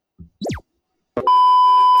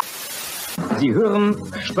Sie hören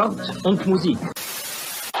Sport und Musik.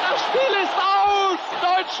 Das Spiel ist aus!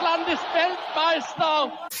 Deutschland ist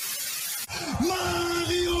Weltmeister!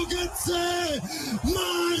 Mario Götze!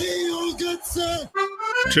 Mario Götze!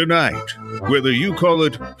 Tonight, whether you call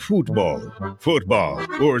it football,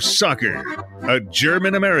 or soccer, a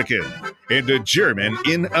German American and a German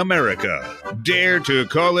in America dare to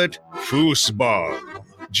call it Fußball.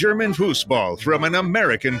 German football from an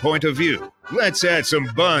American point of view. Let's add some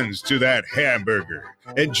buns to that hamburger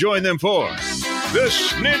and join them for the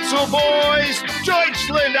Schnitzel Boys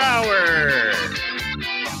Deutschland Hour.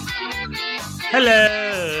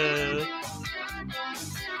 Hello.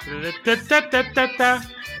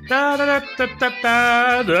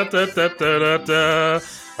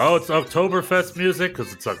 Oh, it's Oktoberfest music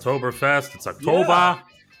because it's Oktoberfest. It's October. Yeah.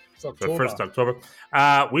 It's October. The 1st October.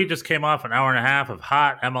 We just came off an hour and a half of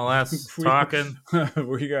hot MLS talking.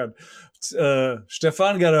 We got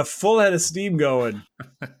Stefan got a full head of steam going.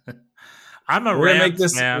 I'm a rant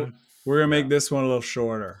man. We're gonna make this one a little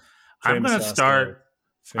shorter. I'm gonna start.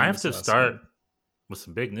 I have to start with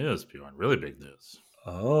some big news, Bjorn. Really big news.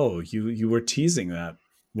 Oh, you were teasing that.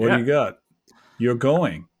 What do you got? You're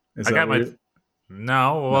going.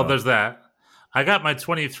 No. There's that. I got my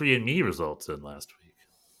 23andMe results in last week.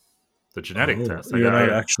 The genetic test.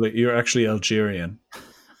 You're actually Algerian.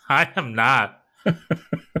 I am not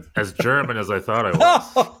as German as I thought I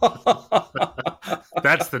was.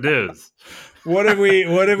 That's the news. What are we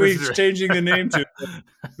changing the name to?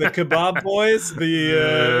 The Kebab Boys?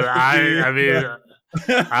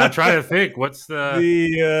 I'm trying to think. What's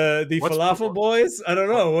the Falafel Boys? I don't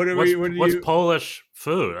know. What's Polish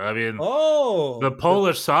food? I mean, the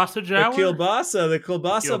Polish sausage hour, the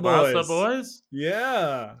Kielbasa Boys.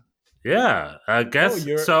 Yeah. I guess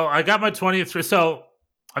so. I got my 23. So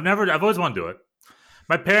I've always wanted to do it.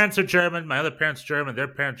 My parents are German. My other parents are German. Their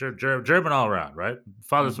parents are German all around, right?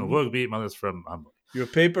 Father's from Rugby, mother's from Hamburg. Your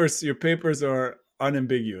papers are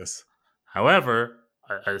unambiguous. However,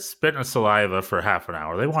 I spit in saliva for half an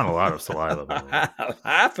hour. They want a lot of saliva.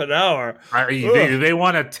 Half an hour? They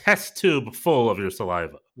want a test tube full of your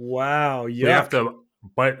saliva. Wow. You have to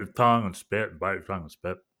bite the tongue and spit,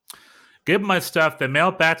 give them my stuff. They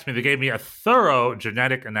mailed back to me. They gave me a thorough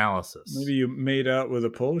genetic analysis. Maybe you made out with a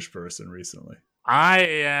Polish person recently.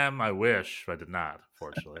 I wish, but I did not,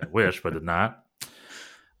 unfortunately.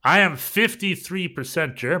 I am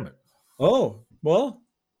 53% German. Oh, well.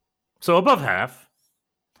 So above half.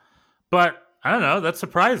 But I don't know. That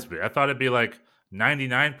surprised me. I thought it'd be like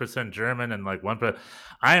 99% German and like 1%.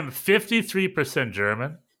 I am 53%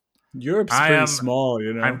 German. Europe's pretty small,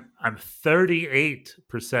 you know. I'm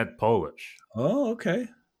 38% Polish. Oh, okay.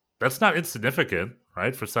 That's not insignificant,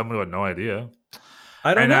 right? For someone who had no idea.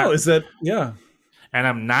 I don't know. Is that, yeah. And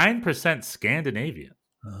I'm 9% Scandinavian.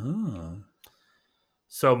 Oh.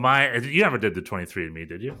 So you never did the 23andMe,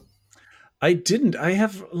 did you? I didn't. I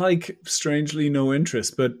have strangely no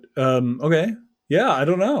interest, but okay. Yeah, I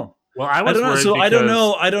don't know. Well, I don't know. So I don't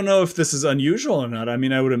know if this is unusual or not. I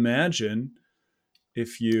mean, I would imagine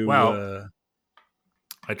if you. Well,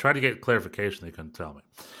 I tried to get clarification. They couldn't tell me.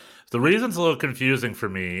 The reason's a little confusing for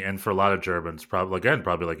me and for a lot of Germans,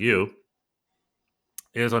 probably like you,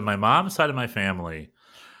 is on my mom's side of my family,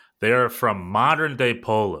 they are from modern day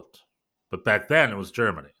Poland, but back then it was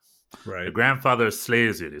Germany. Right. My grandfather is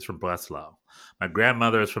Schlesien. He's from Breslau. My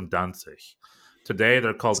grandmother is from Danzig. Today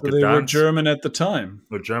they're called Gdansk. They were German at the time.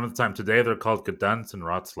 They were German at the time. Today they're called Gdansk and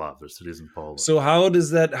Wrocław. They're cities in Poland. So how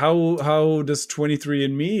does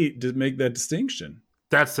 23andMe make that distinction?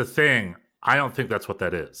 That's the thing. I don't think that's what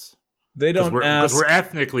that is. They don't because we're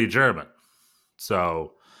ethnically German.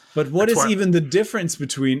 So. But what is even the difference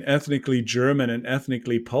between ethnically German and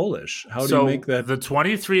ethnically Polish? How do you make that? The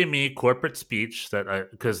 23andMe corporate speech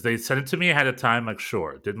because they sent it to me ahead of time,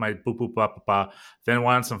 did my boop, boop, ba, ba, ba, then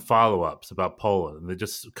wanted some follow-ups about Poland. And they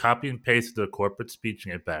just copy and pasted the corporate speech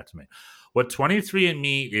and get back to me. What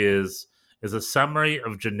 23andMe is a summary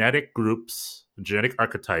of genetic groups, genetic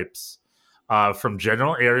archetypes from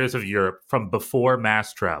general areas of Europe from before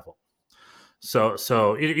mass travel. So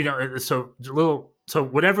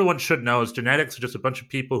what everyone should know is genetics are just a bunch of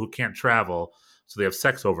people who can't travel, so they have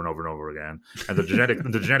sex over and over and over again, and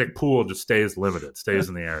the genetic pool just stays limited, stays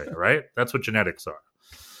in the area, right? That's what genetics are.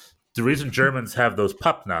 The reason Germans have those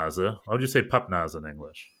Pappnase, how would you say Pappnase in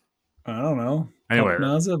English? I don't know. Anyway,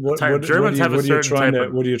 Germans have a certain type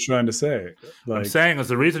of... What are you trying to say? What I'm saying is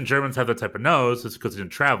the reason Germans have that type of nose is because they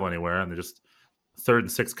didn't travel anywhere, and they just third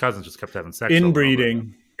and sixth cousins just kept having sex.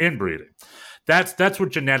 Inbreeding. That's where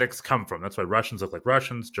genetics come from. That's why Russians look like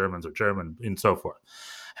Russians, Germans are German, and so forth.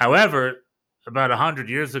 However, about 100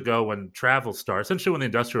 years ago when travel started, essentially when the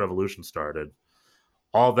Industrial Revolution started,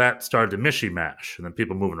 all that started to mishy-mash, and then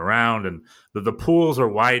people moving around, and the pools are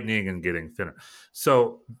widening and getting thinner.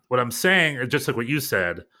 So what I'm saying, just like what you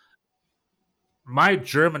said, my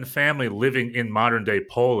German family living in modern-day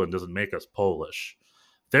Poland doesn't make us Polish.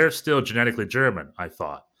 They're still genetically German, I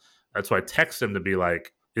thought. That's why I text them to be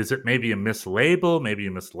like, is it maybe a mislabel? Maybe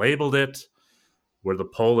you mislabeled it, where the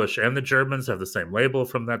Polish and the Germans have the same label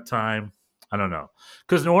from that time. I don't know.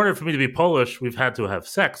 Because in order for me to be Polish, we've had to have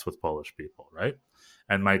sex with Polish people, right?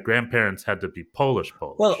 And my grandparents had to be Polish.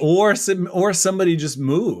 Well, or somebody just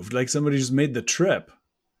moved, like somebody just made the trip.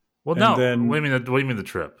 Well, no. Then, what do you mean the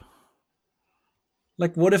trip?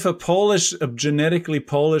 Like, what if a genetically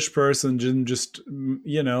Polish person just,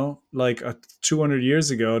 like 200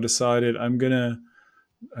 years ago decided I'm gonna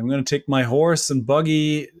take my horse and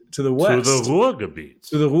buggy to the west, to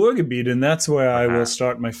the Ruhrgebiet, and that's where I will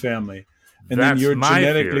start my family. And then you're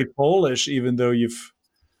genetically Polish, even though you've.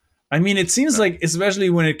 I mean, it seems like, especially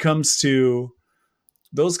when it comes to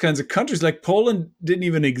those kinds of countries, like Poland didn't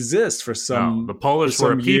even exist for some. The Polish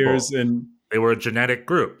were years, and they were a genetic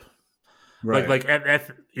group. Right. Like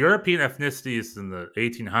European ethnicities in the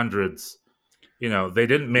 1800s, they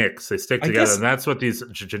didn't mix; they stick together, and that's what these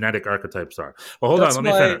genetic archetypes are. Well, hold on, let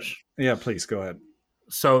me finish. Yeah, please go ahead.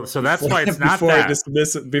 So that's why it's not before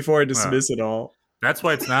that. Before I dismiss it all, that's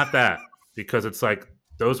why it's not that, because it's like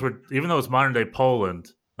those were, even though it's modern day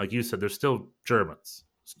Poland, like you said, they're still Germans,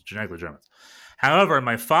 genetically Germans. However, on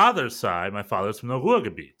my father's side, my father's from the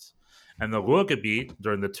Ruhrgebiet. And the Ruhrgebiet,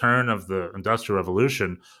 during the turn of the Industrial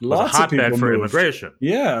Revolution, was a hotbed for immigration.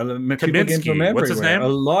 Yeah, people came from everywhere. What's his name?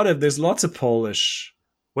 There's lots of Polish.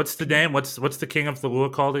 What's the name? What's the king of the Ruhr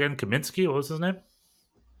called again? Kaminsky? What was his name?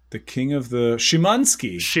 The king of the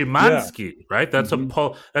Szymanski. Szymanski, yeah. Right? That's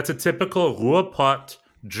that's a typical Ruhrpott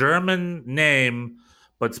German name,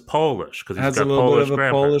 but it's Polish because it has a little bit of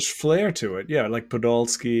a Polish flair to it. Yeah, like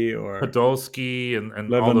Podolski and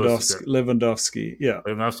Lewandowski. Yeah.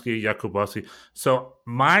 Lewandowski, Jakubowski. So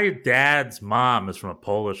my dad's mom is from a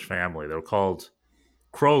Polish family. They were called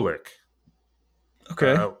Krolik.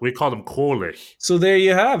 Okay. We called them Krolich. So there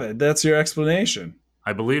you have it. That's your explanation.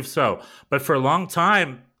 I believe so. But for a long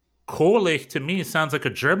time, Krolich to me sounds like a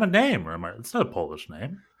German name. It's not a Polish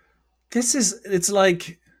name. It's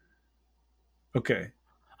like, okay.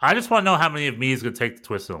 I just want to know how many of me is going to take the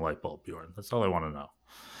twist in a light bulb, Bjorn. That's all I want to know.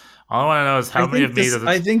 All I want to know is how many of me does it...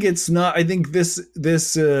 I think it's not. I think this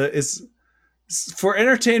is for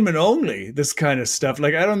entertainment only. This kind of stuff.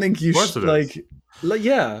 Like, I don't think you should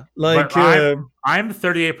yeah. Like I'm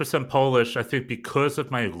 38% Polish. I think because of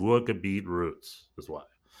my Ruhrgebiet roots is why.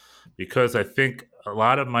 Because I think a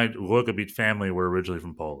lot of my Ruhrgebiet family were originally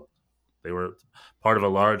from Poland. They were part of a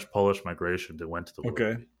large Polish migration that went to the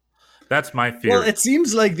Ruhrgebiet. Okay. That's my theory. Well, it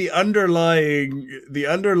seems like the underlying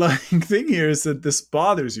thing here is that this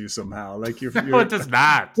bothers you somehow. Like no, it does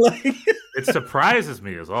not. It surprises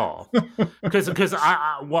me, is all. Because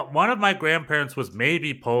one of my grandparents was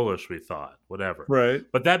maybe Polish. We thought, whatever, right?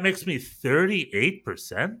 But that makes me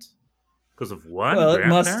 38% because of one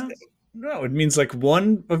grandparent. It means like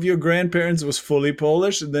one of your grandparents was fully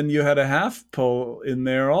Polish, and then you had a half Pole in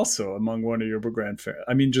there also among one of your grandparents.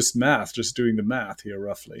 I mean, just doing the math here,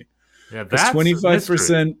 roughly. Yeah, that's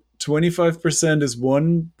 25%. 25% is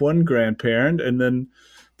one grandparent, and then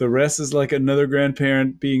the rest is like another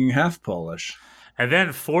grandparent being half Polish. And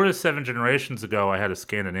then 4 to 7 generations ago, I had a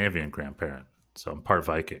Scandinavian grandparent, so I'm part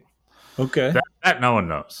Viking. Okay, that no one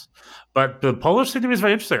knows. But the Polish thing to me is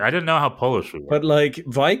very interesting. I didn't know how Polish we were. But like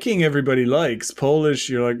Viking, everybody likes. Polish,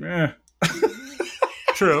 you're like, eh.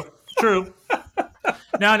 True.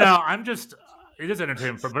 No, I'm just. It is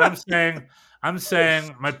entertainment, but I'm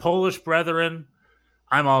saying my Polish brethren,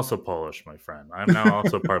 I'm also Polish, my friend. I'm now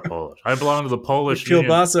also part Polish. I belong to the Polish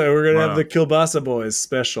Kielbasa. Union. We're going to have the Kielbasa boys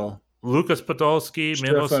special. Lucas Podolski,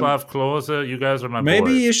 Miroslav Klose, you guys are my boys.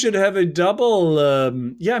 Maybe you should have a double. I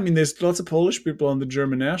mean, there's lots of Polish people on the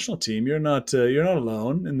German national team. You're not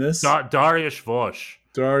alone in this. Dariusz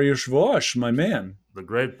Wosch, my man. The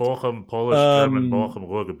great Bochum, Polish-German Bochum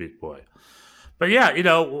Ruhrgebiet boy. But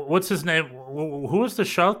yeah, what's his name? Who was the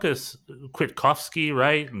Schalke's? Kwiatkowski,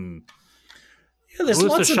 right? And there's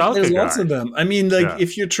lots of them. I mean,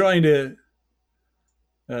 if you're trying to,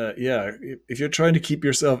 if you're trying to keep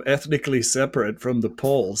yourself ethnically separate from the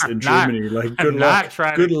Poles in Germany, like good luck.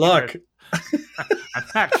 Good luck. I'm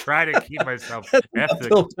not trying to keep myself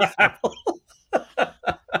ethnically separate.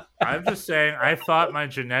 I'm just saying, I thought my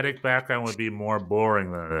genetic background would be more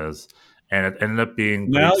boring than it is. And it ended up being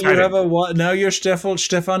now exciting. Now you're Stefan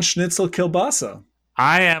Schnitzel Kielbasa.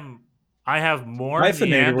 I am I have more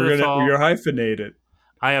hyphenated. Neanderthal. You're hyphenated.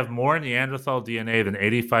 I have more Neanderthal DNA than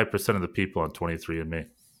 85% of the people on 23andMe.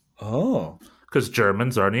 Oh. Because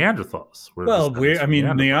Germans are Neanderthals.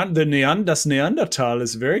 Das Neanderthal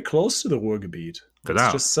is very close to the Ruhrgebiet.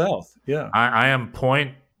 It's just south. Yeah. I am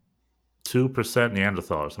 0.2%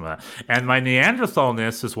 Neanderthal or something like that. And my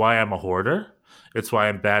Neanderthalness is why I'm a hoarder. It's why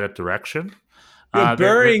I'm bad at direction. You're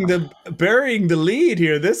burying the lead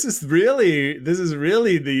here. This is really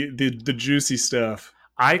the juicy stuff.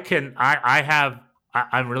 I'm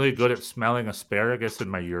really good at smelling asparagus in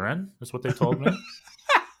my urine, is what they told me.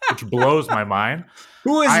 Which blows my mind.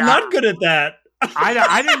 Who is not good at that?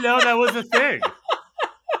 I didn't know that was a thing.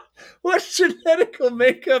 What genetical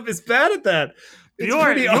makeup is bad at that?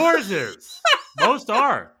 Yours is. Most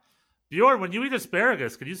are. Bjorn, when you eat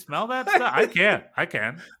asparagus, can you smell that stuff? I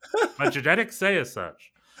can. My genetics say as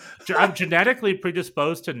such. I'm genetically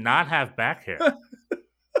predisposed to not have back hair.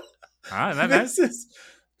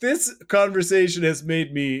 This conversation has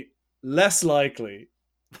made me less likely.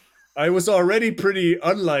 I was already pretty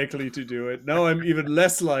unlikely to do it. Now I'm even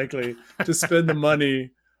less likely to spend the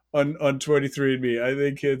money on 23andMe. I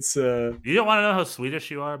think it's You don't want to know how Swedish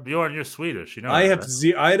you are? Bjorn, you're Swedish, you know. I have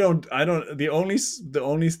I don't the only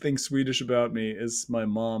thing Swedish about me is my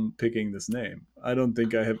mom picking this name. I don't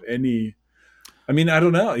think I have any. I mean, I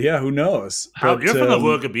don't know. Yeah, who knows? You're from the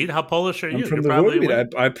Ruhrgebiet. How Polish are you? I'm from the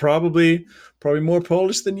Ruhrgebiet. I probably more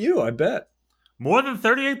Polish than you, I bet. More than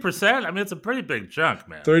 38%? I mean, it's a pretty big chunk,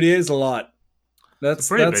 man. 38 is a lot. That's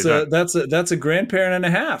a grandparent and a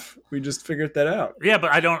half. We just figured that out. Yeah, but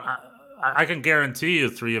I can guarantee you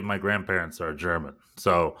 3 of my grandparents are German.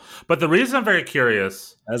 So, but the reason I'm very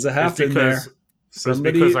curious as a half in there,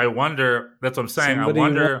 because I wonder. That's what I'm saying. I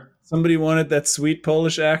wonder. Somebody wanted that sweet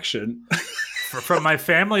Polish action. From my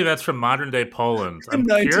family, that's from modern day Poland. I'm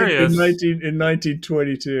curious in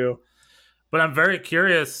 1922. But I'm very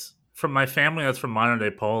curious. From my family, that's from modern day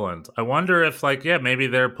Poland. I wonder if, maybe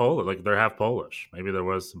they're Polish, they're half Polish. Maybe there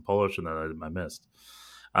was some Polish in that I missed.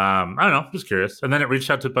 I don't know, just curious. And then it reached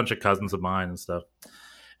out to a bunch of cousins of mine and stuff.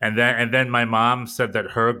 And then my mom said that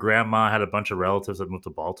her grandma had a bunch of relatives that moved to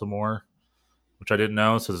Baltimore, which I didn't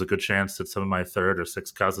know. So there's a good chance that some of my 3rd or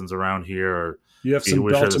 6th cousins around here are. You have some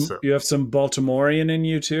Baltimorean in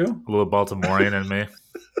you too. A little Baltimorean in me.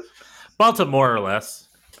 Baltimore or less.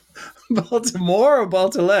 Baltimore or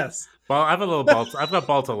Baltaless? Well, I've got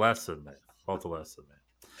Baltaless in me.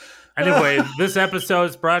 Anyway, this episode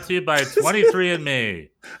is brought to you by 23andMe.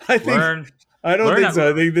 I don't think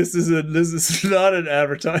so. I think this is not an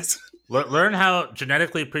advertisement. Learn how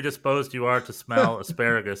genetically predisposed you are to smell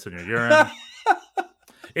asparagus in your urine.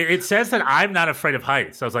 It says that I'm not afraid of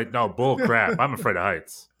heights. I was like, no, bull crap. I'm afraid of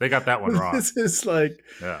heights. They got that one wrong. This is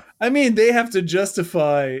yeah. I mean, they have to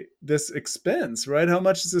justify this expense, right? How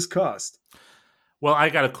much does this cost? Well, I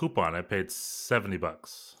got a coupon. I paid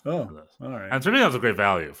 $70. Oh, all right. And to me, that was a great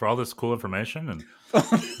value for all this cool information and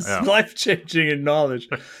life-changing in knowledge.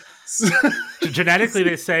 Genetically,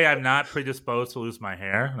 they say I'm not predisposed to lose my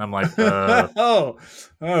hair, and I'm like, oh,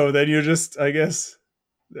 then you're just, I guess.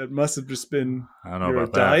 That must have just been I don't know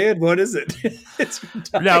about diet. That. What is it?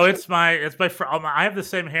 No, it's my. I have the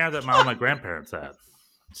same hair that all my grandparents had,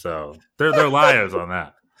 so they're liars on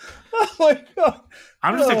that. Oh my god!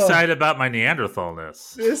 I'm just excited about my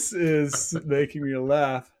Neanderthalness. This is making me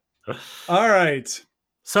laugh. All right.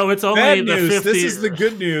 So it's only bad the news. 50. This is the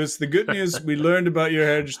good news. The good news we learned about your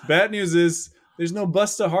heritage. Bad news is there's no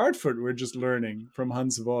bus to Hartford. We're just learning from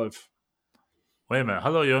Hans Wolf. Wait a minute.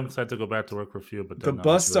 Hello, Jung. I had to go back to work for a few, but the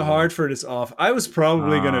bus to Hartford is off. I was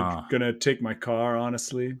probably gonna take my car,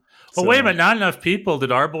 honestly. Well, wait a minute. Not enough people.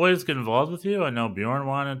 Did our boys get involved with you? I know Bjorn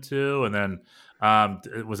wanted to, and then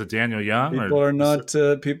was it Daniel Young? People are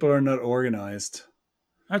not organized.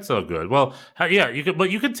 That's so good. Well, yeah, you could.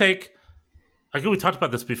 But you could take. I think we talked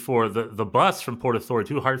about this before. The bus from Port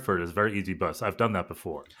Authority to Hartford is a very easy bus. I've done that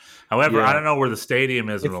before. However, I don't know where the stadium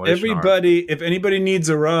is in relation. If anybody needs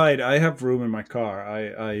a ride, I have room in my car.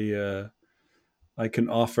 I can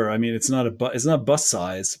offer. I mean, it's not bus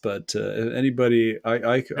size, but anybody, I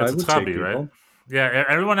would take people. Right? Yeah,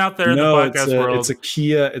 everyone out there in the podcast world.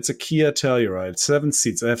 It's a Kia Telluride, 7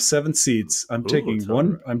 seats. I have 7 seats. I'm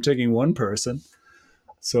taking one person,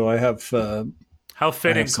 so I have. How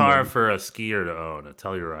fitting car for a skier to own, a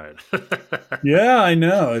Telluride. Yeah, I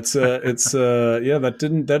know. That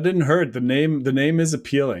didn't hurt. The name is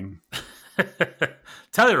appealing.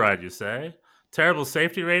 Telluride, you say? Terrible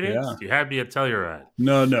safety ratings? Yeah. You had me at Telluride.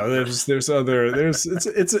 No, it's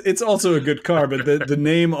also a good car, but the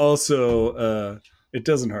name also it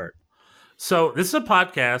doesn't hurt. So this is a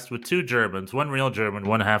podcast with two Germans, one real German,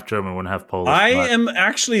 one half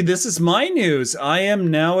Polish. This is my news. I am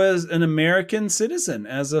now as an American citizen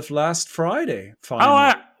as of last Friday.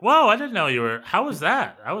 Finally. I didn't know you were. How was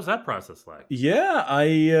that? How was that process like? Yeah,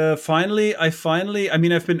 I finally, I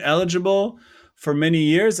mean, I've been eligible for many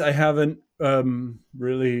years. I haven't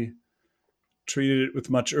really treated it with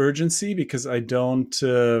much urgency because I don't,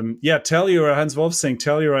 Telluride, Hans Wolf saying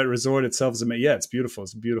Telluride Resort itself is amazing. Yeah, it's beautiful.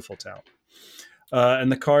 It's a beautiful town.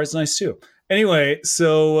 And the car is nice too. Anyway,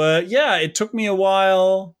 so it took me a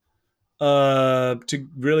while to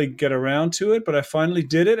really get around to it, but I finally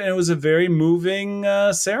did it, and it was a very moving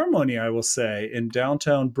ceremony, I will say, in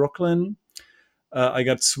downtown Brooklyn. I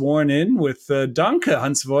got sworn in with Danke.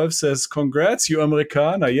 Hans Wolf says, "Congrats, you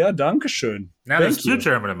Amerikaner." Yeah, danke schön. Now there's two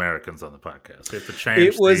German Americans on the podcast. They have to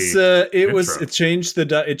change it changed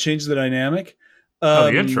the dynamic.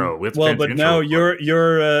 The intro. But now you're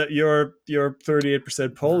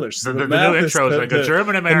 38% Polish. So the new intro is like a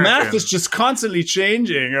German American. The math is just constantly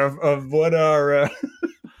changing of what our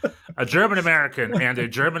a German American and a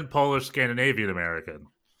German Polish Scandinavian American.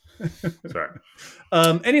 Sorry.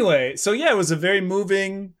 Anyway, so it was a very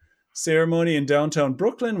moving ceremony in downtown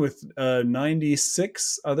Brooklyn with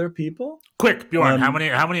 96 other people. Quick, Bjorn, how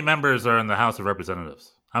many members are in the House of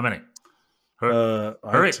Representatives? How many?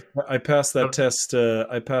 Hurry. I passed that test.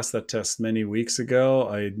 I passed that test many weeks ago.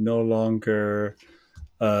 I no longer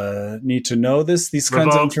need to know these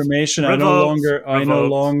kinds of information. I no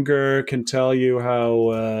longer can tell you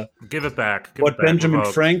how. Give it back. What Benjamin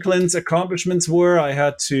Franklin's accomplishments were. I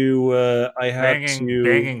had to.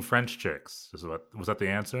 Banging French chicks. Was that the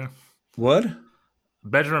answer? What?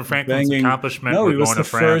 Benjamin Franklin's accomplishment. No, he was the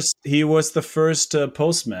first. He was the first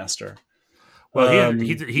postmaster. Well,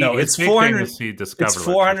 it's 400. He discovered it's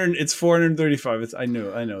 400. It's 435. I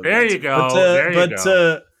know. There you go.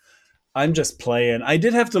 But I'm just playing. I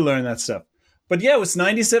did have to learn that stuff. But yeah, it was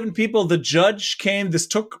 97 people. The judge came. This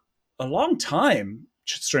took a long time.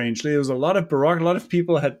 Strangely, there was a lot of bureaucracy. A lot of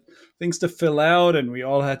people had things to fill out, and we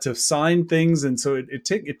all had to sign things, and so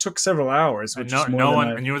it took several hours. And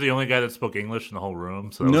and you were the only guy that spoke English in the whole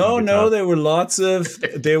room. So there were lots of.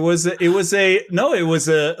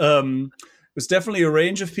 It was definitely a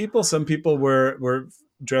range of people. Some people were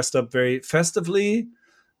dressed up very festively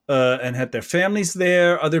and had their families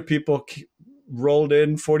there. Other people rolled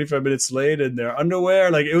in 45 minutes late in their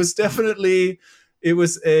underwear. Like there was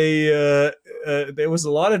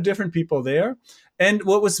a lot of different people there. And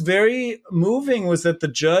what was very moving was that the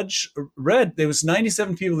judge read, there was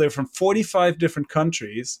 97 people there from 45 different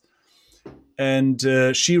countries. And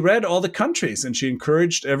she read all the countries, and she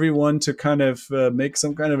encouraged everyone to kind of make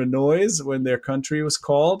some kind of a noise when their country was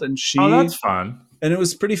called. And that's fun. And it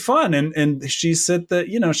was pretty fun. And she said that,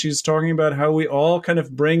 she's talking about how we all kind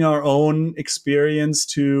of bring our own experience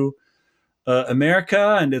to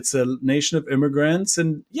America, and it's a nation of immigrants.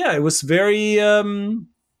 And it was very,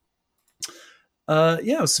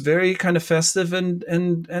 it was very kind of festive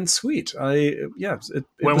and sweet.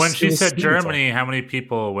 When she said Germany, how many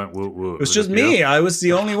people went woo woo? It was just me. I was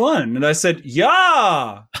the only one, and I said,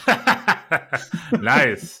 "Yeah."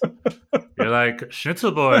 Nice. You're like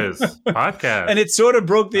Schnitzel Boys podcast, and it sort of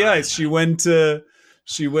broke the ice. She went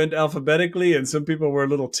alphabetically, and some people were a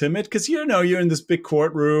little timid because you're in this big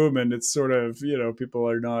courtroom, and it's sort of people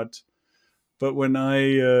are not. But when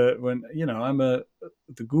I'm the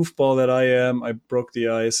goofball that I am, I broke the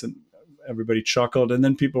ice and everybody chuckled, and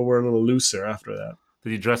then people were a little looser after that.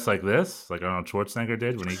 Did he dress like this, like Arnold Schwarzenegger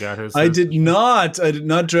did when he got his? I did not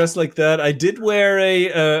dress like that. I did wear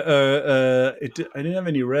I didn't have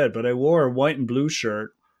any red, but I wore a white and blue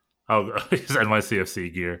shirt. Oh, his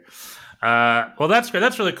NYCFC gear. Well, that's great.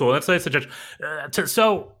 That's really cool. That's nice to judge.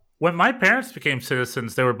 So when my parents became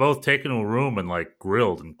citizens, they were both taken to a room and like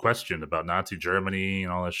grilled and questioned about Nazi Germany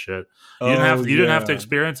and all this shit. You didn't have to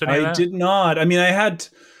experience any of that? I did not. I mean, I had.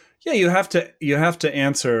 Yeah, you have to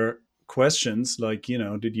answer questions like,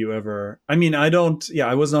 did you ever? I mean, I don't. Yeah,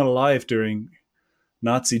 I was not alive during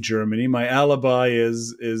Nazi Germany. My alibi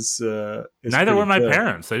is neither were my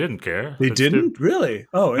parents. They didn't care. They didn't really.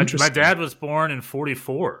 Oh, interesting. My dad was born in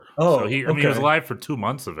 1944. Oh, so he was alive for 2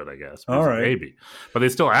 months of it, I guess. All right, a baby. But they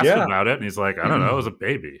still asked him about it, and he's like, I don't know, it was a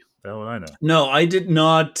baby. That what I know. No, I did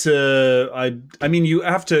not. I mean, you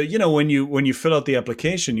have to. When you fill out the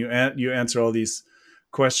application, you answer all these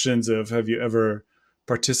questions of have you ever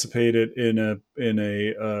participated in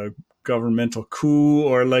a governmental coup,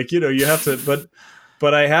 or like you have to,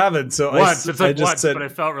 but I haven't. So I just said, but I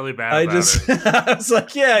felt really bad. I was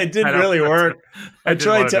like, it didn't really work. I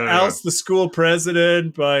tried to oust the school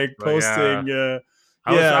president by posting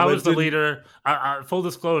I was the leader. Full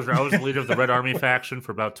disclosure, I was the leader of the Red Army faction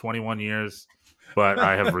for about 21 years. But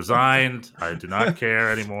I have resigned. I do not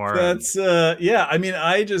care anymore. That's I mean,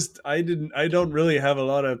 I don't really have a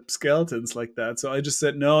lot of skeletons like that, so I just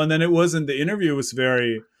said no. And then the interview was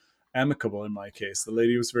very amicable in my case. The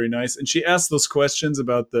lady was very nice, and she asked those questions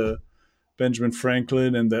about the Benjamin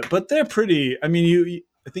Franklin but they're pretty. I mean,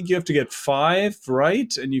 I think you have to get 5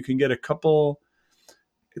 right, and you can get a couple.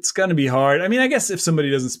 It's going to be hard. I mean, I guess if somebody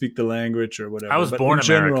doesn't speak the language or whatever. I was born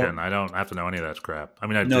American. I don't have to know any of that crap. I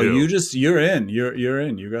mean, I do. No, you're in. You're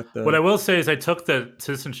in. You got the. What I will say is I took the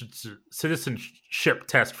citizenship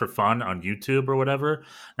test for fun on YouTube or whatever.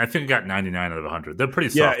 And I think I got 99 out of 100. They're pretty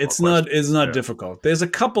soft. Yeah, it's not difficult. There's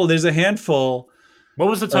a handful. What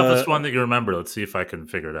was the toughest one that you remember? Let's see if I can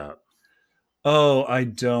figure it out. Oh, I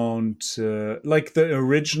don't like the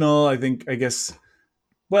original. I guess.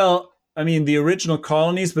 Well, I mean, the original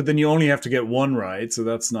colonies, but then you only have to get 1 right, so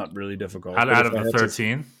that's not really difficult. Out of the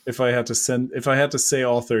 13? If I had to say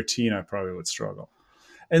all 13, I probably would struggle.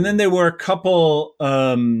 And then there were a couple.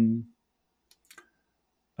 I don't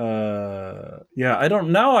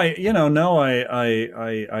know.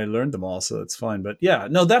 I learned them all, so it's fine. But yeah,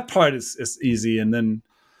 no, that part is easy. And then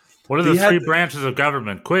what are the 3 branches of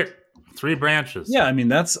government? Quick, 3 branches. Yeah, I mean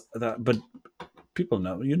that's that, but. People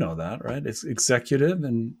know, that, right? It's executive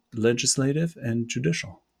and legislative and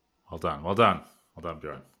judicial. Well done,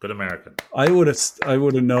 Bjorn. Good American. I would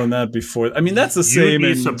have known that before. I mean, that's the same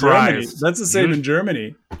in Germany. That's the same in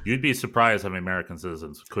Germany. You'd be surprised how many American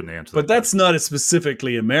citizens couldn't answer. But that's not a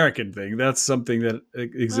specifically American thing. That's something that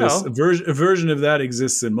exists. A version of that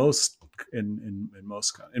exists in most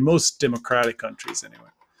democratic countries, anyway.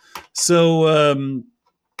 So.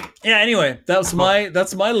 Yeah. Anyway, that's my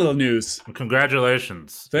little news.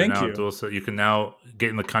 Congratulations! Thank you. You can now get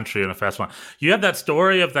in the country in a fast one. You have that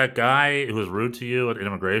story of that guy who was rude to you at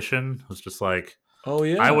immigration. Who's just like, oh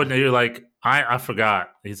yeah, I wouldn't. You're like, I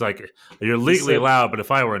forgot. He's like, you're legally allowed, but if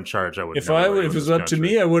I were in charge, I wouldn't. If it was up to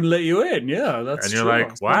me, I wouldn't let you in. Yeah, that's. And you're true.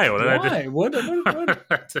 like, why? What did I do?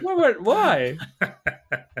 Why?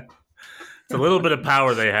 It's a little bit of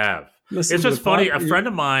power they have. Listen, it's just funny. A friend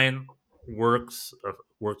of mine works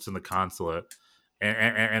in the consulate,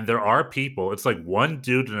 and there are people. It's like one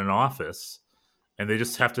dude in an office, and they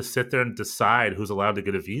just have to sit there and decide who's allowed to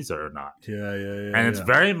get a visa or not. Yeah. And it's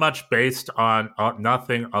very much based on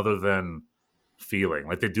nothing other than feeling.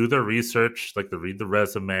 Like they do their research, like they read the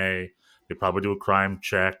resume, they probably do a crime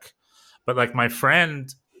check. But like my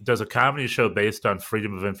friend does a comedy show based on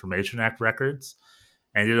Freedom of Information Act records,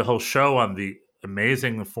 and he did a whole show on the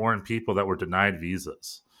amazing foreign people that were denied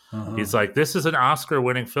visas. Uh-huh. He's like, this is an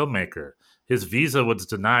Oscar-winning filmmaker. His visa was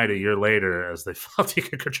denied a year later as they felt he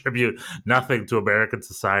could contribute nothing to American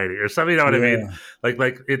society or something. You know what I mean?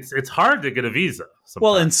 Like it's hard to get a visa. Sometimes.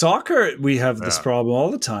 Well, in soccer, we have this problem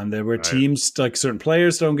all the time. There were teams, like certain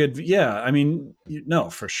players don't get. Yeah, I mean, no,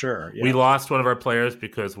 for sure. Yeah. We lost one of our players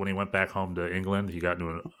because when he went back home to England, he got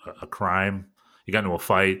into a crime. He got into a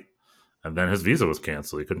fight, and then his visa was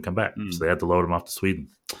canceled. He couldn't come back, so they had to load him off to Sweden.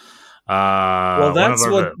 Well,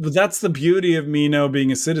 that's the beauty of me now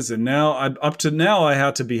being a citizen. Now I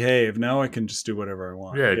had to behave. Now I can just do whatever I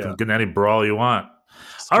want. Yeah, you can get any brawl you want.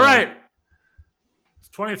 All right. It's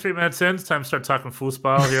 23 minutes in. It's time to start talking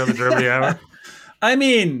foosball here on the Germany Hour. I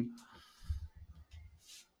mean,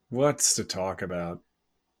 what's to talk about?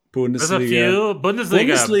 Bundesliga. There's a few.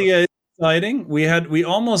 Bundesliga is exciting. We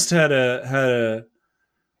almost had a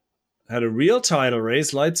real title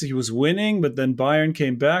race. Leipzig was winning, but then Bayern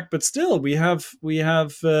came back. But still, we have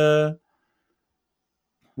neither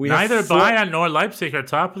Bayern nor Leipzig are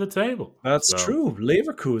top of the table. That's true.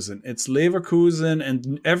 Leverkusen. It's Leverkusen,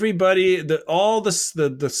 and everybody, all the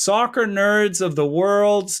soccer nerds of the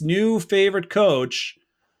world's new favorite coach,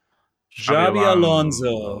 Xabi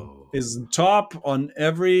Alonso, is top on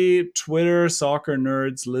every Twitter soccer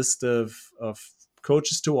nerds list of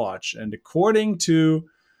coaches to watch. And according to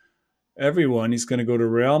everyone, he's going to go to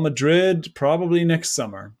Real Madrid probably next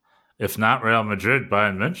summer. If not Real Madrid,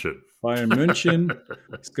 Bayern München. Bayern München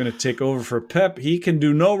is going to take over for Pep. He can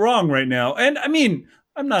do no wrong right now. And I mean,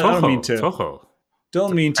 I don't mean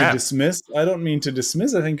to dismiss. I don't mean to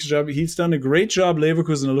dismiss. I think he's done a great job.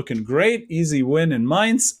 Leverkusen are looking great. Easy win. And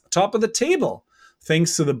Mainz, top of the table,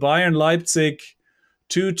 thanks to the Bayern Leipzig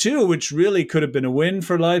 2-2, which really could have been a win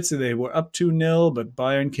for Leipzig. They were up 2-0, but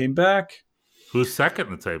Bayern came back. Who's second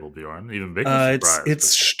in the table, Bjorn? Even bigger surprise.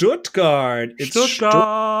 It's Stuttgart.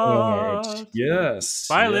 Stuttgart. Yes.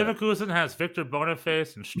 Bayer Leverkusen has Victor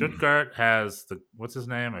Boniface, and Stuttgart has what's his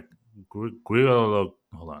name? Hold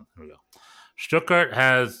on. Here we go. Stuttgart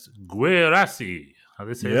has Guirassy. How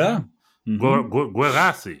do they say his name?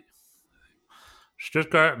 Guerassi.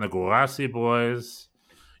 Stuttgart and the Guerassi boys.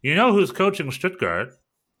 You know who's coaching Stuttgart?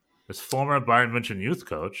 His former Bayern München youth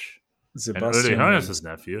coach. Sebastian and Uli Hoeneß's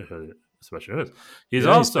nephew, Sebastian Hoeneß. He's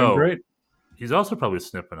also probably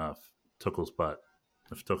snipping off Tuchel's butt.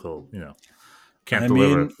 If Tuchel, can't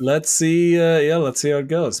deliver. Mean, let's see. Let's see how it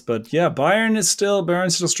goes. But yeah, Bayern's still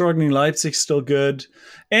struggling. Leipzig's still good,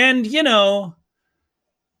 and the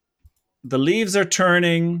leaves are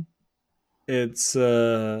turning. It's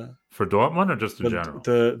for Dortmund or just in general.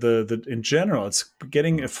 The in general, it's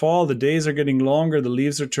getting a fall. The days are getting longer. The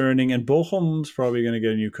leaves are turning, and Bochum's probably going to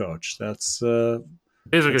get a new coach. Days are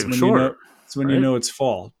getting shorter. That's when you know it's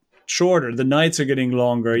fall. Shorter. The nights are getting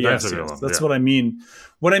longer. Yes, that's what I mean.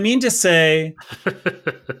 What I mean to say,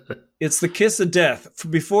 it's the kiss of death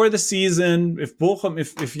before the season. If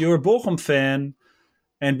you're a Bochum fan,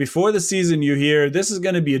 and before the season you hear this is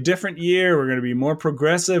going to be a different year, we're going to be more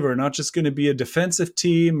progressive. We're not just going to be a defensive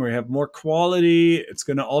team. We have more quality. It's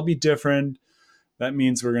going to all be different. That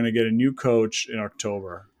means we're going to get a new coach in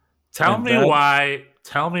October. Tell me why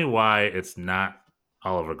it's not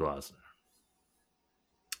Oliver Glasner.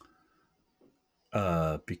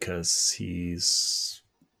 Because he's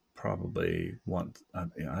probably I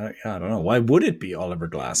don't know. Why would it be Oliver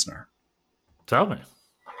Glasner? Tell me.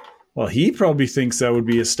 Well, he probably thinks that would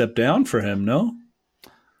be a step down for him, no?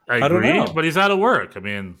 I agree, don't know. But he's out of work. I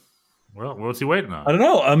mean, well, what's he waiting on? I don't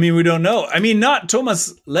know. I mean, we don't know. I mean,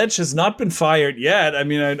 Thomas Letsch has not been fired yet. I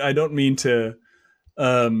mean, I don't mean to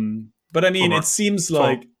but I mean, it seems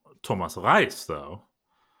like Thomas Reis, though,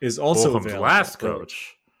 is also Bochum's last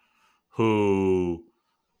coach, who,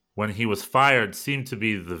 when he was fired, seemed to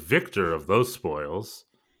be the victor of those spoils.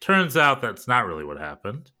 Turns out that's not really what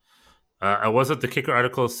happened. Was it the Kicker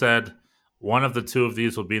article said one of the two of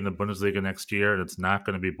these will be in the Bundesliga next year, and it's not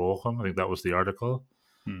going to be Bochum? I think that was the article.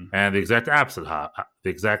 And the exact opposite happened.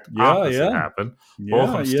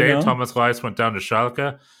 Bochum stayed. Thomas Reis went down to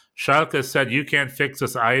Schalke. Schalke said, you can't fix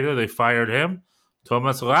us either. They fired him.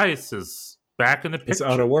 Thomas Reis is back in the picture. It's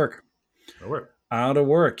out of work. Out of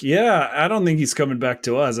work. Yeah, I don't think he's coming back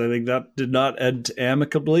to us. I think that did not end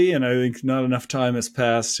amicably, and I think not enough time has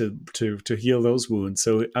passed to heal those wounds.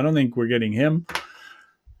 So I don't think we're getting him.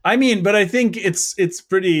 I mean, but I think it's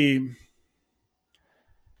pretty.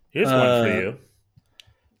 Here's one for you,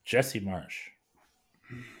 Jesse Marsch.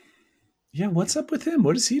 Yeah, what's up with him?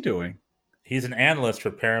 What is he doing? He's an analyst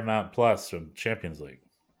for Paramount Plus from Champions League.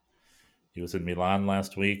 He was in Milan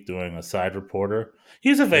last week doing a side reporter.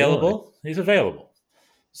 He's available.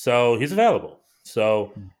 So he's available.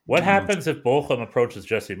 So what happens if Bochum approaches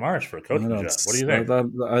Jesse Marsch for a coaching job? What do you think?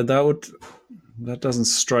 That doesn't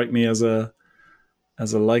strike me as a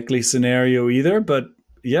likely scenario either. But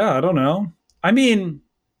yeah, I don't know. I mean,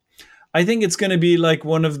 I think it's going to be like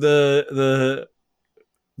one of the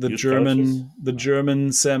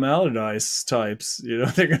German Sam Allardyce types.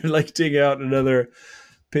 They're going to dig out another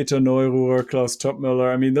Peter Neuruhr, Klaus Toppmöller.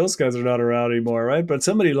 I mean, those guys are not around anymore, right? But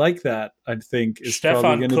somebody like that, I think, is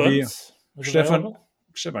probably going to be.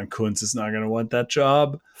 Stefan Kuntz is not going to want that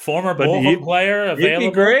job. Former Bochum player available. He'd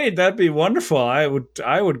be great. That'd be wonderful. I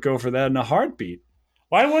would go for that in a heartbeat.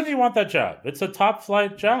 Why wouldn't you want that job? It's a top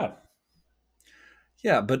flight job.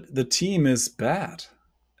 Yeah, but the team is bad,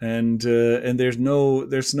 and there's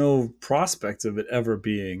no prospects of them ever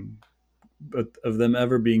being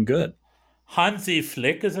good. Hansi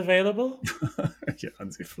Flick is available. Yeah,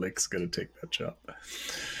 Hansi Flick's going to take that job.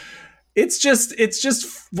 It's just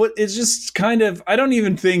kind of, I don't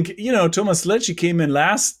even think, Thomas Lecce came in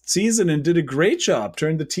last season and did a great job,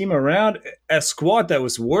 turned the team around, a squad that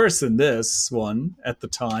was worse than this one at the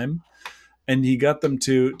time. And he got them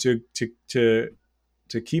to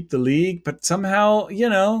keep the league, but somehow,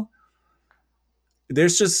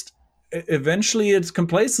 there's just, eventually it's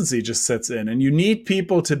complacency just sets in, and you need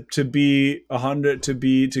people to be 100,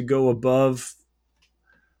 to go above,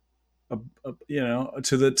 to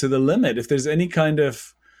the limit. If there's any kind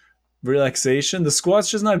of relaxation, the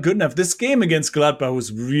squad's just not good enough. This game against Gladbach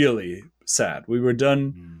was really sad. We were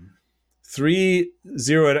done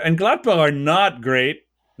 3-0, and Gladbach are not great.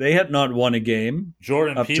 They had not won a game.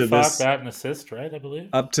 Jordan Pifak got an assist, right? I believe.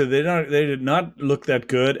 They did not look that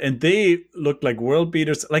good, and they looked like world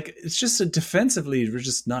beaters. Like, it's just defensively, it's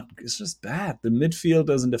just bad. The midfield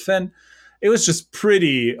doesn't defend. It was just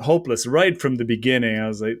pretty hopeless right from the beginning. It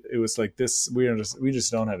was like this. We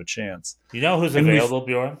just don't have a chance. You know who's available,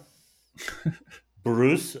 Bjorn?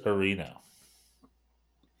 Bruce Arena.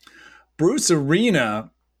 Bruce Arena.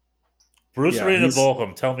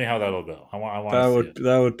 Bochum. Tell me how that'll go. I want to see it.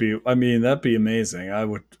 That would be. I mean, that'd be amazing. I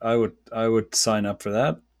would sign up for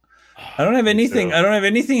that. I don't have anything. I don't have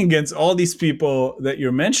anything against all these people that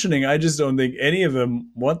you're mentioning. I just don't think any of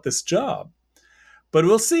them want this job. But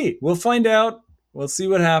we'll see. We'll find out. We'll see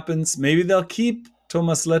what happens. Maybe they'll keep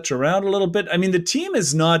Thomas Letch around a little bit. I mean, the team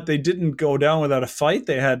is not. They didn't go down without a fight.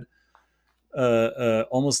 They had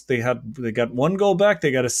they got one goal back.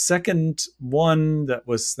 They got a second one that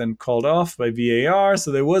was then called off by VAR.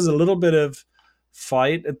 So there was a little bit of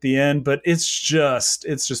fight at the end, but it's just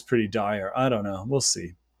pretty dire. I don't know. We'll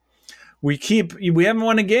see. We haven't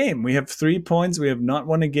won a game. We have 3 points. We have not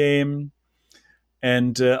won a game,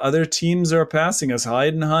 and other teams are passing us.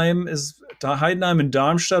 Heidenheim and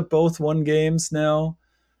Darmstadt both won games now.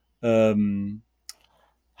 Heidenheim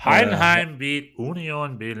beat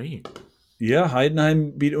Union Berlin. Yeah,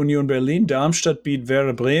 Heidenheim beat Union Berlin. Darmstadt beat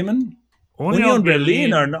Werder Bremen. Union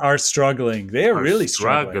Berlin are struggling. They are really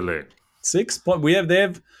struggling. 6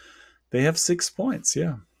 points. They have 6 points.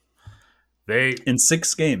 Yeah, in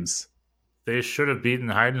 6 games. They should have beaten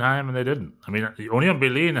Heidenheim, and they didn't. I mean, Union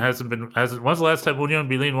Berlin hasn't. When's the last time Union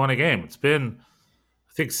Berlin won a game? It's been,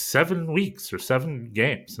 I think, 7 weeks or 7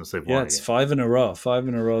 games since they've won. Yeah, it's 5 in a row. 5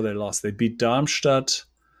 in a row they lost. They beat Darmstadt.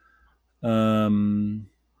 A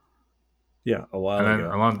while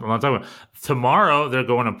ago. A long time ago. Tomorrow they're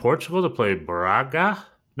going to Portugal to play Braga.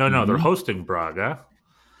 No, they're hosting Braga.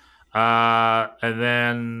 And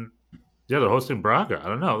then they're hosting Braga. I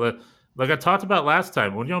don't know. Like I talked about last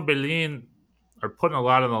time, Union Berlin are putting a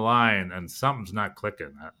lot on the line, and something's not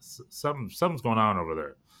clicking. Something's going on over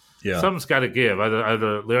there. Yeah, something's got to give.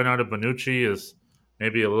 Either Leonardo Bonucci is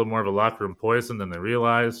maybe a little more of a locker room poison than they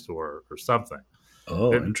realized, or something.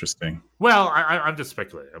 Oh, interesting. Well, I'm just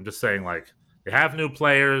speculating. I'm just saying, like, they have new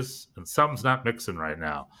players, and something's not mixing right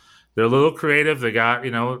now. They're a little creative. They got,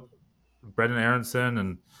 Brendan Aronson,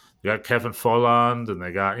 and they got Kevin Folland, and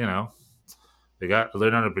they got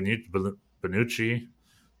Leonardo Bonucci.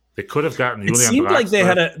 They could have gotten Julian. It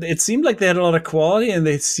seemed like they had a lot of quality, and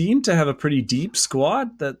they seemed to have a pretty deep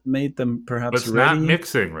squad that made them perhaps but it's ready. Not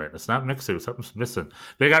mixing, right? It's not mixing. Something's missing.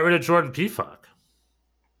 They got rid of Jordan Pifak.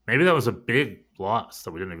 Maybe that was a big loss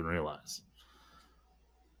that we didn't even realize.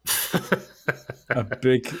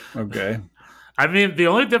 Okay. I mean, the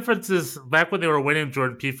only difference is back when they were winning,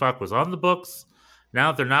 Jordan Pifak was on the books. Now,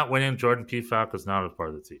 if they're not winning, Jordan Pifak is not a part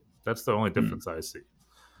of the team. That's the only difference I see,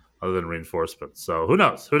 other than reinforcement. So who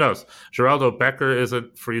knows? Geraldo Becker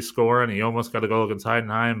isn't free scoring. He almost got a goal against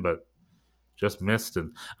Heidenheim, but just missed.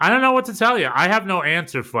 And I don't know what to tell you. I have no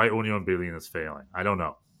answer for why Union Berlin is failing. I don't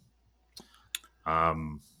know.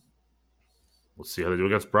 We'll see how they do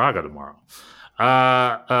against Braga tomorrow.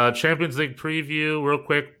 Champions League preview, real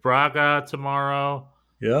quick. Braga tomorrow.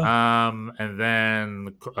 Yeah. And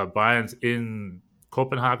then Bayern's in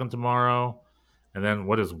Copenhagen tomorrow. And then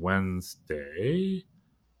what is Wednesday?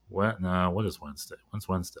 What is Wednesday? When's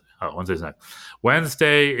Wednesday? Oh, Wednesday's next.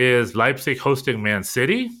 Wednesday is Leipzig hosting Man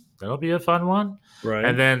City. That'll be a fun one. Right.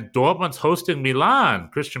 And then Dortmund's hosting Milan.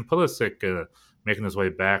 Christian Pulisic making his way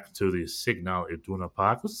back to the Signal Iduna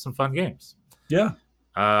Park. This is some fun games. Yeah.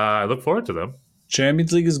 I look forward to them.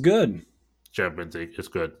 Champions League is good. Champions League is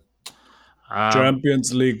good.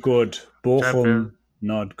 Champions League good. Bochum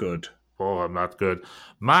not good. Bochum not good.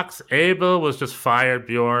 Max Abel was just fired,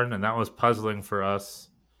 Bjorn, and that was puzzling for us.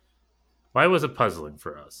 Why was it puzzling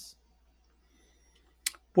for us?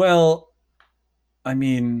 Well, I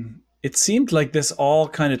mean, it seemed like this all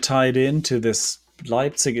kind of tied into this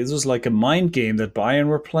Leipzig. It was like a mind game that Bayern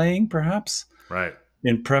were playing, perhaps. Right.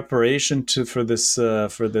 In preparation for this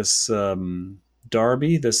derby.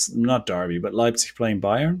 Not derby, but Leipzig playing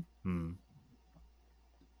Bayern.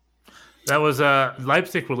 That was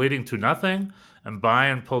Leipzig were leading 2-0, and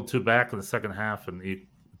Bayern pulled 2 back in the second half, and he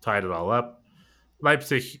tied it all up.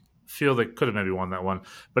 Leipzig feel they could have maybe won that one,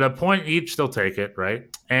 but a point each, they'll take it,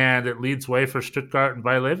 right? And it leads way for Stuttgart and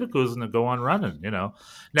Bayer Leverkusen to go on running. Now,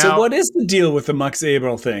 so what is the deal with the Max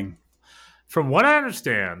Eberl thing? From what I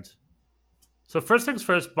understand, so first things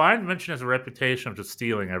first, Bayern München has a reputation of just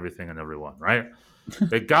stealing everything and everyone, right?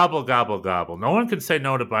 They gobble, gobble, gobble. No one can say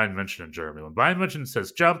no to Bayern München in Germany. When Bayern München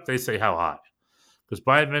says jump, they say how high, because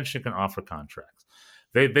Bayern München can offer contracts.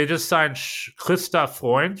 They just signed Christoph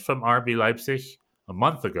Freund from RB Leipzig a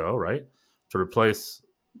month ago, right, to replace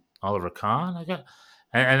Oliver Kahn.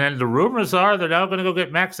 And then the rumors are they're now going to go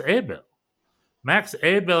get Max Abel. Max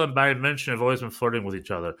Abel and Bayern München have always been flirting with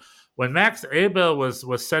each other. When Max Abel was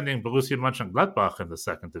sending Borussia Mönchengladbach in the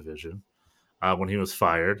second division when he was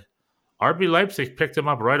fired, RB Leipzig picked him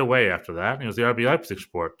up right away after that, and he was the RB Leipzig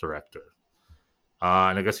sport director.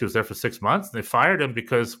 And I guess he was there for 6 months, and they fired him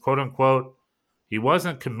because, quote-unquote, he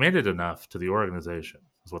wasn't committed enough to the organization,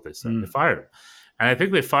 is what they said. They fired him. And I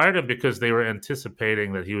think they fired him because they were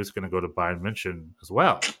anticipating that he was going to go to Bayern München as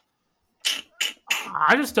well.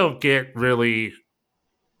 I just don't get really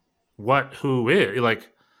who is.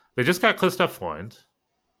 Like, they just got Christoph Freund.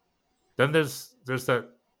 Then there's that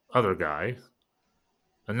other guy.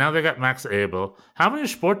 And now they got Max Abel. How many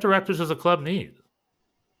sport directors does a club need?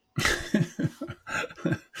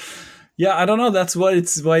 Yeah, I don't know. That's why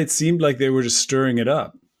it seemed like they were just stirring it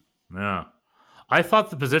up. Yeah. I thought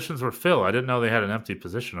the positions were filled. I didn't know they had an empty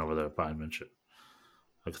position over there at Bayern München.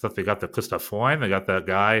 I thought they got the Christoph Freund. They got that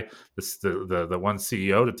guy, the one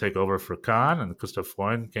CEO to take over for Kahn, and Christoph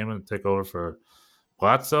Freund came in to take over for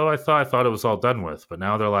Brazzo. I thought it was all done with. But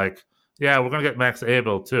now they're like, yeah, we're going to get Max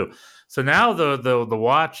Abel too. So now the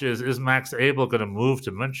watch is Max Abel going to move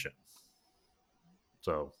to München?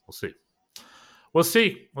 So we'll see.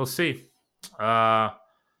 We'll see.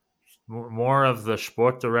 More of the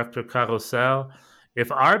Sport Director carousel. If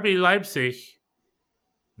RB Leipzig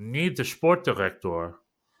needs a Sport Director,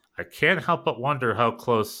 I can't help but wonder how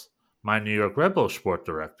close my New York Red Bull Sport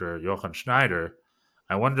Director, Jochen Schneider,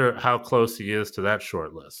 I wonder how close he is to that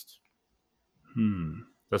short list.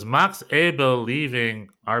 Does Max Abel leaving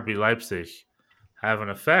RB Leipzig have an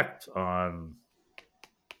effect on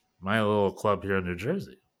my little club here in New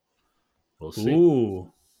Jersey? We'll see.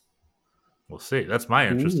 Ooh. We'll see. That's my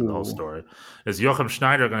interest in the whole story. Is Joachim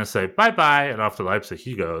Schneider going to say bye-bye, and off to Leipzig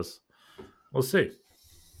he goes? We'll see.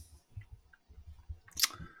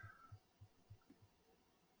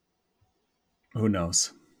 Who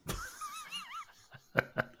knows?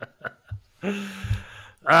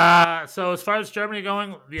 So as far as Germany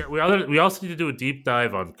going, we also need to do a deep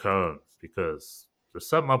dive on Köln, because there's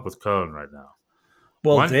something up with Köln right now.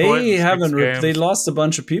 Well, they haven't. They lost a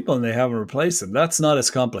bunch of people and they haven't replaced them. That's not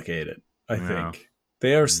as complicated. I think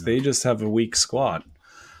they just have a weak squad.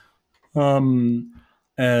 I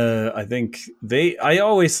think I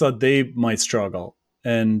always thought they might struggle,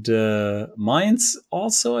 and Mainz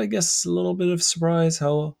also, I guess, a little bit of surprise.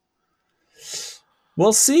 How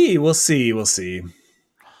we'll see.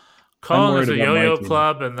 Köln is a yo-yo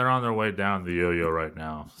club, and they're on their way down the yo-yo right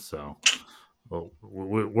now. So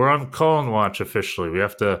we're on Köln watch officially. We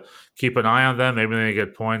have to keep an eye on them. Maybe they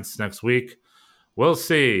get points next week. We'll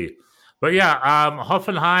see. But yeah,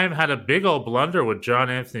 Hoffenheim had a big old blunder with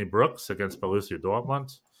John Anthony Brooks against Borussia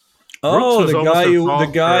Dortmund. Oh, the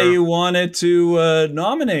guy you wanted to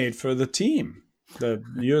nominate for the team, the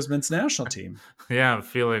U.S. men's national team. Yeah, I'm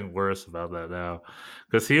feeling worse about that now,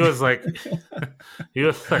 because he was like,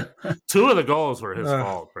 two of the goals were his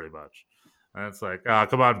fault, pretty much. And it's like,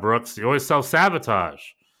 come on, Brooks, you always self-sabotage.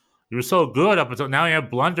 You were so good up until now. You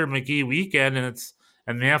have Blunder McGee weekend, and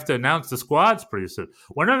they have to announce the squads pretty soon.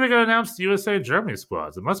 When are they going to announce the USA and Germany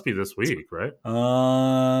squads? It must be this week, right?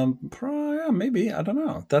 Yeah, maybe. I don't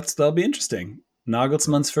know. That'll be interesting.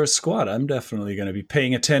 Nagelsmann's first squad. I'm definitely going to be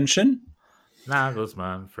paying attention.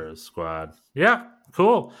 Nagelsmann first squad. Yeah,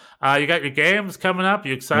 cool. You got your games coming up.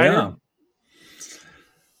 You excited? Yeah.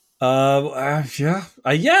 I'm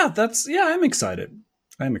excited.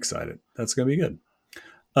 That's going to be good.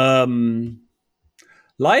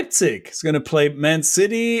 Leipzig is going to play Man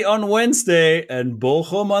City on Wednesday and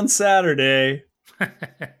Bochum on Saturday.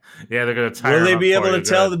 Yeah, they're going to tire. Will they be able to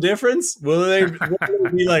tell the difference? Will they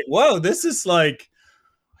be like, whoa, this is like,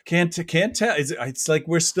 I can't tell. It's like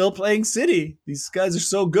we're still playing City. These guys are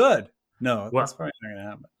so good. No, that's probably not going to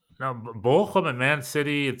happen. No, Bochum and Man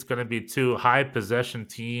City, it's going to be two high possession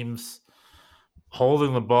teams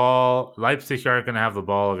holding the ball. Leipzig aren't going to have the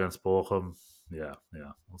ball against Bochum. Yeah,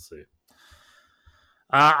 we'll see.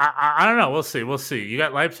 I don't know. We'll see. You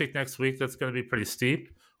got Leipzig next week. That's going to be pretty steep.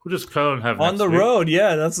 Who does Köln have on the road?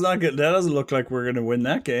 Yeah, that's not good. That doesn't look like we're going to win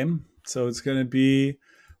that game. So it's going to be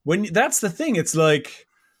that's the thing. It's like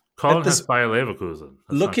Köln has Bayer Leverkusen.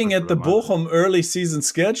 Looking at the Bochum early season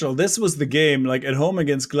schedule, this was the game. Like at home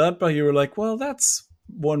against Gladbach, you were like, well, that's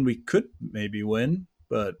one we could maybe win,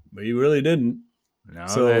 but we really didn't. No,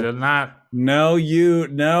 they did not. Now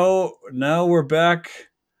we're back.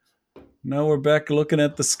 Now we're back looking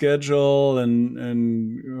at the schedule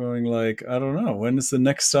and going like, I don't know. When's the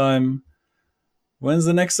next time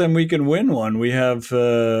we can win one? We have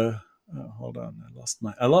hold on.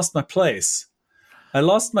 I lost my place.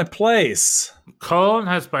 Köln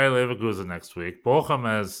has Bayer Leverkusen next week. Bochum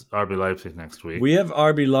has RB Leipzig next week. We have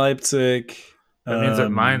RB Leipzig. That means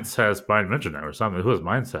that Mainz has Bayern München or something. Who does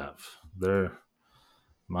Mainz have?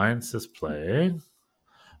 Mainz is playing.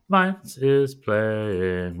 Mainz is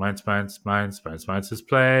playing. Mainz is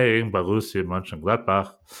playing. Borussia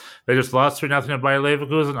Mönchengladbach. They just lost 3-0 to Bayer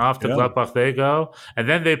Leverkusen. Off to Gladbach they go. And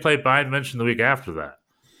then they play Bayern München the week after that.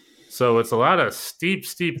 So it's a lot of steep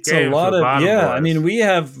games. It's a lot of boys. I mean, we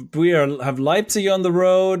have Leipzig on the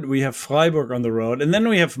road, we have Freiburg on the road, and then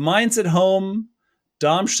we have Mainz at home,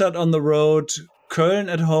 Darmstadt on the road, Köln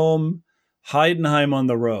at home, Heidenheim on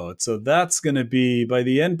the road. So that's going to be by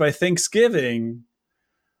Thanksgiving.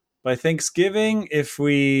 By Thanksgiving, if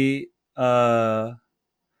we that's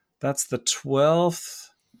the 12th.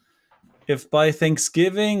 If by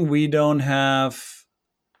Thanksgiving we don't have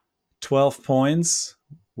 12 points,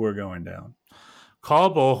 we're going down.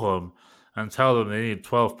 Call Bochum and tell them they need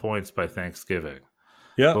 12 points by Thanksgiving.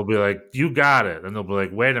 Yeah. They'll be like, you got it. And they'll be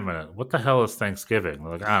like, wait a minute. What the hell is Thanksgiving?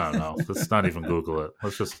 They're like, I don't know. Let's not even Google it.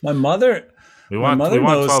 Let's just. My mother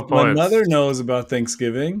knows 12 points. My mother knows about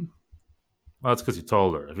Thanksgiving. Well, that's because you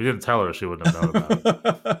told her. If you didn't tell her, she wouldn't have known about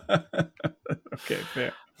it. Okay,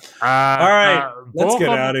 fair. All right. Let's get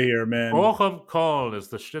out of here, man. Bochum Köln is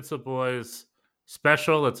the Schnitzel Boys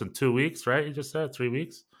special. It's in 2 weeks, right? You just said 3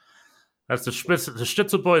 weeks? That's the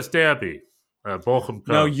Schnitzel Boys Derby. Bochum Köln.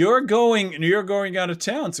 Now you're going out of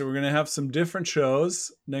town, so we're going to have some different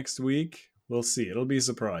shows next week. We'll see. It'll be a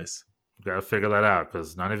surprise. Got to figure that out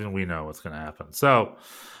because not even we know what's going to happen. So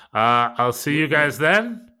I'll see you guys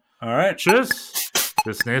then. All right. Tschüss.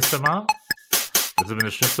 Bis nächste Mal. This has been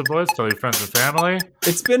the Schnitzel Boys. Tell your friends and family.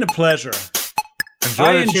 It's been a pleasure.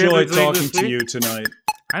 I enjoyed talking to you tonight.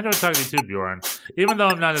 I enjoyed talking to you too, Bjorn. Even though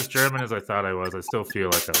I'm not as German as I thought I was, I still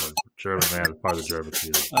feel like I'm a German man, part of the German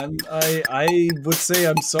community. I would say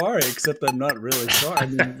I'm sorry, except I'm not really sorry. I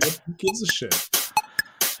mean, who gives a shit?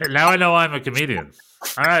 Hey, now I know I'm a comedian.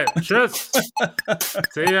 All right, tschüss.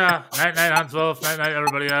 See ya. Night, Hans Wolf. Night,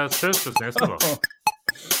 everybody else. Tschüss. Bis nächste Woche.